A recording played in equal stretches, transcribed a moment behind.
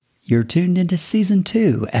You're tuned into Season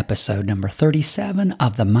 2, Episode number 37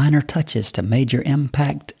 of the Minor Touches to Major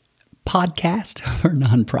Impact podcast for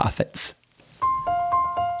nonprofits.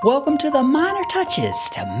 Welcome to the Minor Touches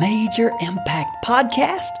to Major Impact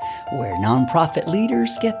podcast, where nonprofit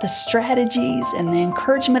leaders get the strategies and the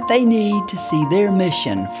encouragement they need to see their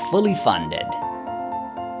mission fully funded.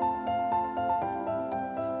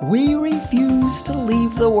 We refuse to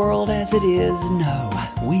leave the world as it is. No,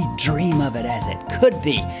 we dream of it as it could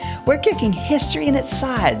be. We're kicking history in its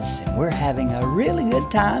sides, and we're having a really good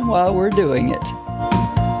time while we're doing it.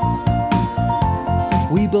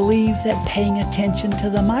 We believe that paying attention to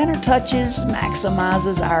the minor touches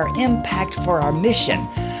maximizes our impact for our mission.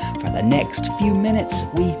 For the next few minutes,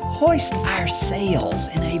 we hoist our sails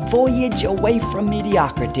in a voyage away from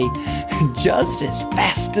mediocrity. Just as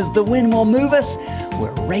fast as the wind will move us,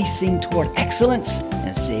 we're racing toward excellence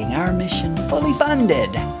and seeing our mission fully funded.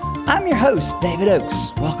 I'm your host, David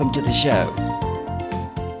Oakes. Welcome to the show.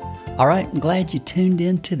 All right, I'm glad you tuned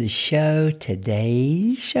into the show.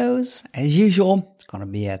 Today's shows, as usual, it's going to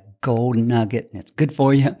be a gold nugget, and it's good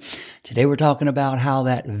for you. Today we're talking about how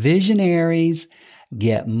that visionaries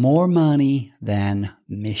get more money than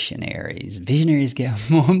missionaries. Visionaries get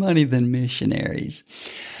more money than missionaries.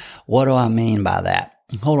 What do I mean by that?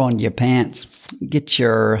 Hold on to your pants. Get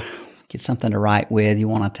something to write with. You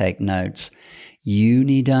want to take notes. You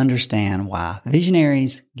need to understand why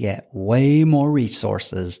visionaries get way more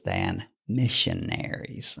resources than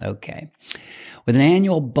missionaries. Okay. With an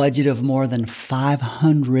annual budget of more than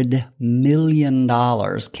 $500 million,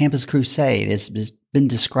 Campus Crusade has been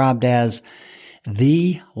described as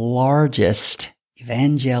the largest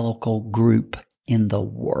evangelical group in the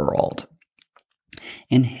world.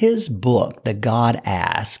 In his book, The God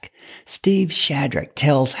Ask, Steve Shadrach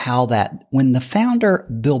tells how that when the founder,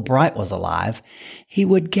 Bill Bright, was alive, he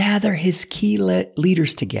would gather his key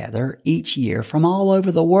leaders together each year from all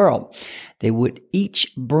over the world. They would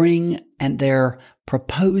each bring their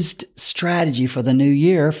proposed strategy for the new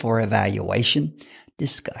year for evaluation,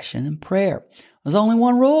 discussion, and prayer. There's only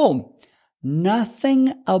one rule.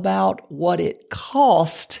 Nothing about what it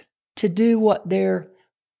cost to do what they're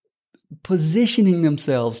positioning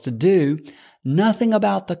themselves to do. Nothing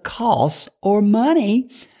about the costs or money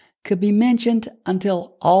could be mentioned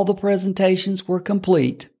until all the presentations were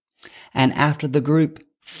complete and after the group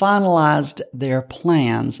finalized their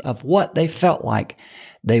plans of what they felt like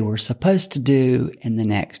they were supposed to do in the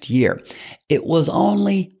next year. It was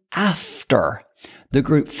only after the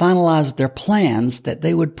group finalized their plans that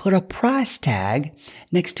they would put a price tag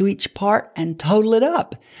next to each part and total it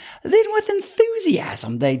up. Then with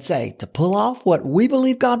enthusiasm, they'd say, to pull off what we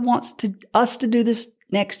believe God wants us to do this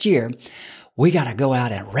next year, we got to go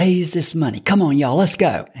out and raise this money. Come on, y'all, let's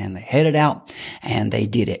go. And they headed out and they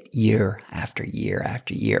did it year after year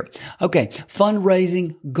after year. Okay,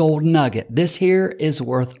 fundraising gold nugget. This here is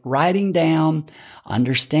worth writing down,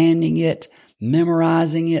 understanding it,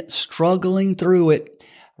 memorizing it, struggling through it.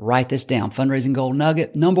 Write this down. Fundraising gold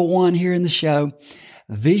nugget. Number one here in the show.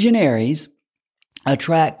 Visionaries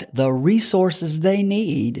attract the resources they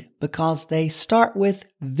need because they start with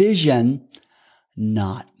vision,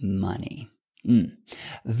 not money.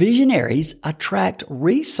 Visionaries attract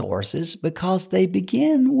resources because they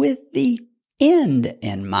begin with the end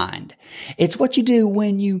in mind. It's what you do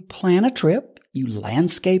when you plan a trip. You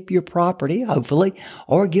landscape your property, hopefully,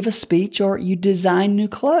 or give a speech, or you design new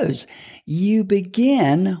clothes. You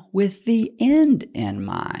begin with the end in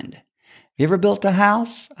mind. Have you ever built a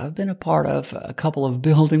house? I've been a part of a couple of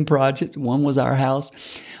building projects. One was our house.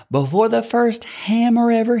 Before the first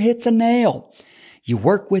hammer ever hits a nail, you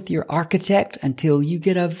work with your architect until you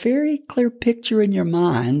get a very clear picture in your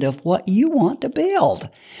mind of what you want to build.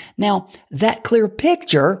 Now, that clear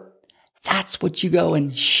picture, that's what you go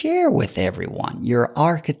and share with everyone. Your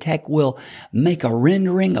architect will make a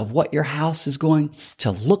rendering of what your house is going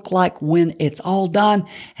to look like when it's all done,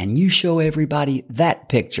 and you show everybody that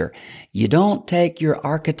picture. You don't take your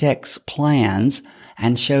architect's plans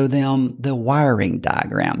and show them the wiring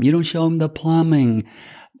diagram. You don't show them the plumbing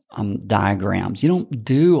diagrams. You don't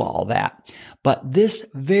do all that. But this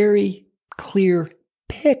very clear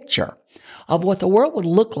picture of what the world would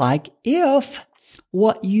look like if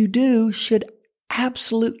what you do should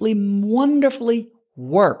absolutely wonderfully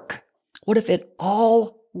work. What if it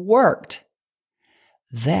all worked?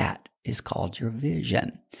 That is called your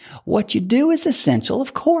vision. What you do is essential,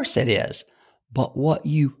 of course it is. But what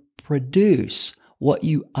you produce, what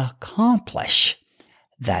you accomplish,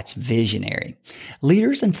 that's visionary.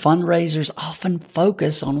 Leaders and fundraisers often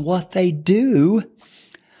focus on what they do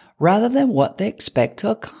rather than what they expect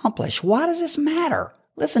to accomplish. Why does this matter?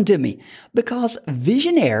 Listen to me, because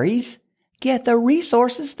visionaries get the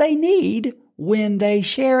resources they need when they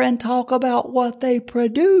share and talk about what they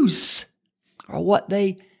produce or what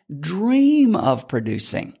they dream of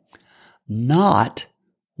producing, not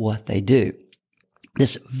what they do.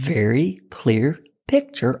 This very clear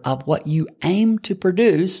picture of what you aim to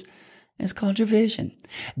produce is called your vision.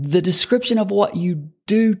 The description of what you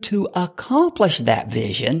do to accomplish that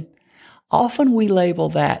vision, often we label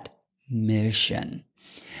that mission.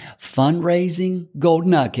 Fundraising gold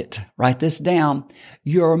nugget. Write this down.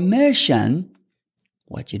 Your mission,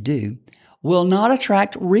 what you do, will not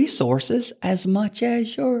attract resources as much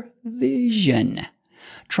as your vision.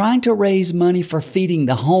 Trying to raise money for feeding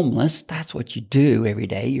the homeless, that's what you do every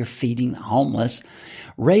day. You're feeding the homeless.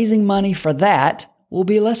 Raising money for that will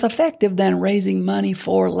be less effective than raising money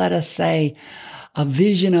for, let us say, a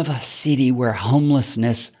vision of a city where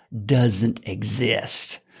homelessness doesn't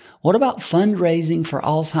exist. What about fundraising for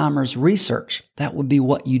Alzheimer's research? That would be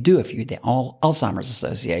what you do if you're the Alzheimer's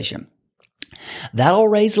Association. That'll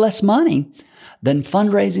raise less money than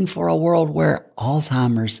fundraising for a world where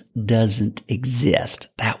Alzheimer's doesn't exist.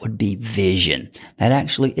 That would be vision. That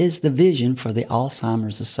actually is the vision for the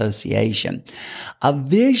Alzheimer's Association. A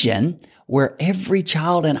vision where every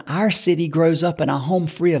child in our city grows up in a home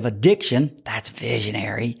free of addiction. That's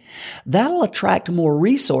visionary. That'll attract more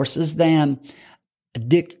resources than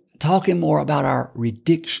talking more about our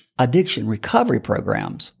addiction recovery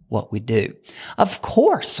programs, what we do. Of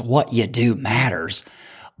course, what you do matters,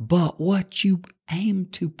 but what you aim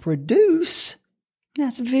to produce,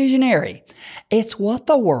 that's visionary. It's what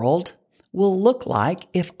the world will look like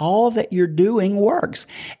if all that you're doing works.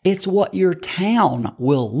 It's what your town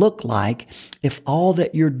will look like if all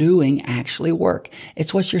that you're doing actually work.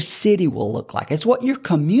 It's what your city will look like. It's what your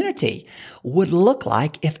community would look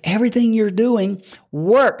like if everything you're doing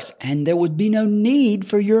works and there would be no need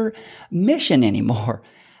for your mission anymore.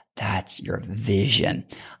 That's your vision.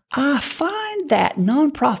 I find that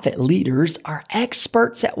nonprofit leaders are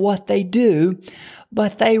experts at what they do,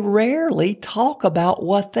 but they rarely talk about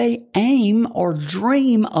what they aim or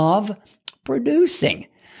dream of producing.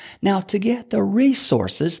 Now, to get the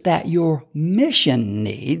resources that your mission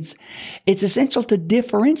needs, it's essential to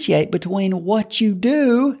differentiate between what you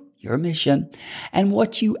do, your mission, and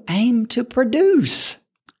what you aim to produce,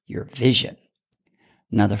 your vision.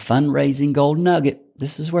 Another fundraising gold nugget.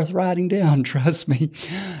 This is worth writing down, trust me.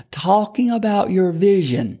 Talking about your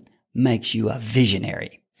vision makes you a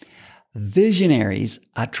visionary. Visionaries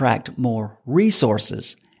attract more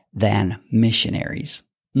resources than missionaries.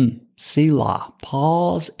 Selah.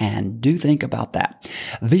 Pause and do think about that.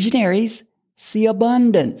 Visionaries see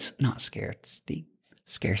abundance, not scarcity.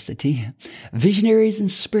 Visionaries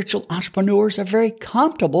and spiritual entrepreneurs are very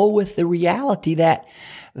comfortable with the reality that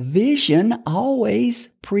vision always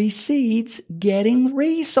precedes getting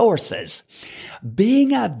resources.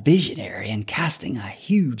 Being a visionary and casting a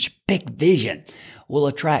huge, big vision will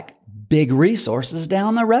attract big resources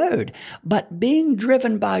down the road. But being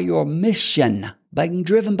driven by your mission, being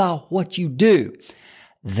driven by what you do,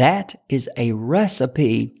 that is a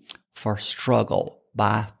recipe for struggle.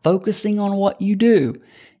 By focusing on what you do,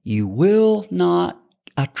 you will not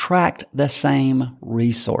attract the same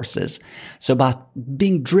resources. So by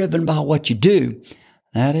being driven by what you do,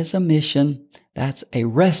 that is a mission. That's a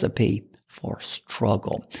recipe for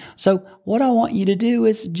struggle. So what I want you to do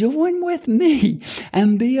is join with me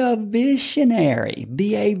and be a visionary.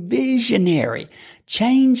 Be a visionary,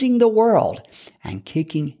 changing the world and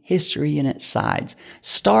kicking history in its sides.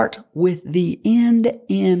 Start with the end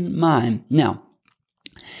in mind. Now,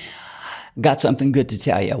 got something good to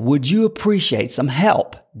tell you. Would you appreciate some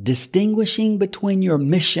help distinguishing between your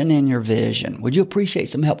mission and your vision? Would you appreciate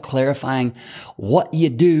some help clarifying what you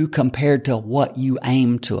do compared to what you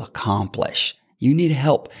aim to accomplish? You need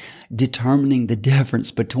help determining the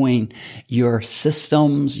difference between your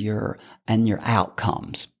systems and your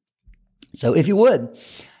outcomes. So if you would,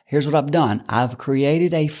 here's what I've done. I've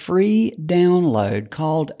created a free download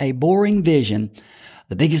called A Boring Vision,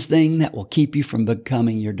 the biggest thing that will keep you from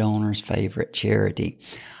becoming your donor's favorite charity.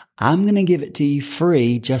 I'm going to give it to you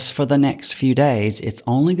free just for the next few days. It's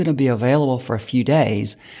only going to be available for a few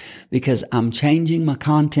days because I'm changing my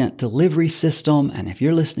content delivery system. And if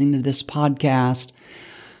you're listening to this podcast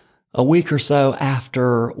a week or so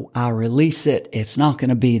after I release it, it's not going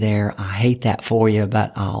to be there. I hate that for you,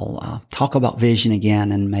 but I'll talk about vision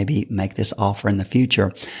again and maybe make this offer in the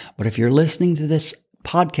future. But if you're listening to this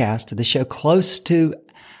podcast, to the show close to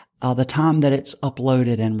the time that it's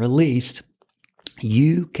uploaded and released,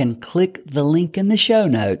 you can click the link in the show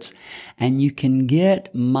notes and you can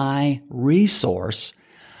get my resource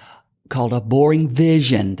called A Boring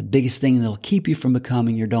Vision, the biggest thing that'll keep you from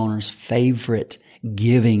becoming your donor's favorite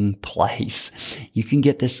giving place. You can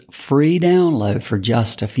get this free download for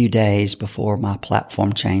just a few days before my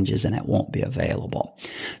platform changes and it won't be available.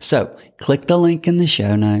 So click the link in the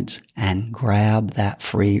show notes and grab that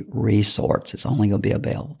free resource. It's only going to be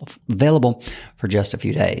available for just a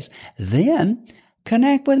few days. Then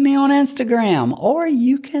connect with me on Instagram, or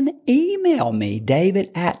you can email me,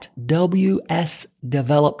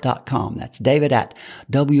 david@wsdevelop.com. That's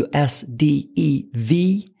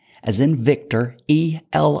david@wsdev, as in Victor, ELOP.com.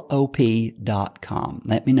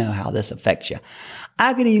 Let me know how this affects you.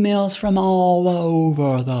 I get emails from all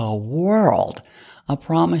over the world. I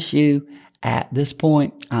promise you, at this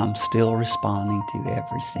point, I'm still responding to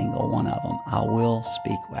every single one of them. I will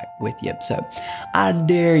speak with you. So I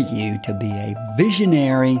dare you to be a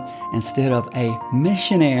visionary instead of a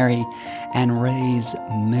missionary and raise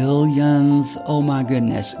millions. Oh my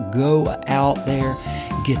goodness. Go out there,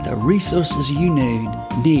 get the resources you need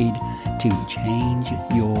to change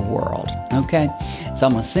your world. Okay? So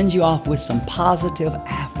I'm going to send you off with some positive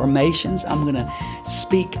affirmations. I'm going to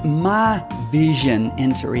speak my vision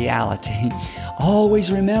into reality.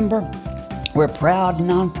 Always remember, we're proud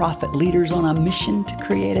nonprofit leaders on a mission to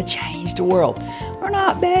create a changed world. We're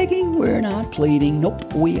not begging. We're not pleading.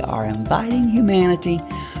 Nope. We are inviting humanity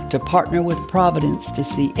to partner with Providence to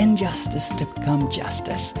see injustice to become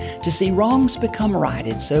justice, to see wrongs become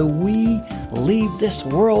righted, so we leave this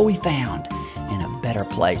world we found in a better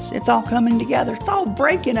place. It's all coming together. It's all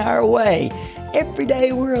breaking our way. Every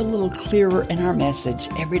day we're a little clearer in our message.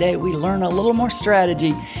 Every day we learn a little more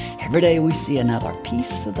strategy. Every day we see another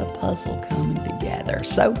piece of the puzzle coming together.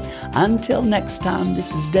 So until next time,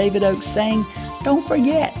 this is David Oakes saying, don't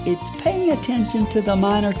forget, it's paying attention to the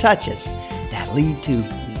minor touches that lead to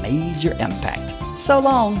major impact. So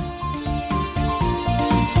long.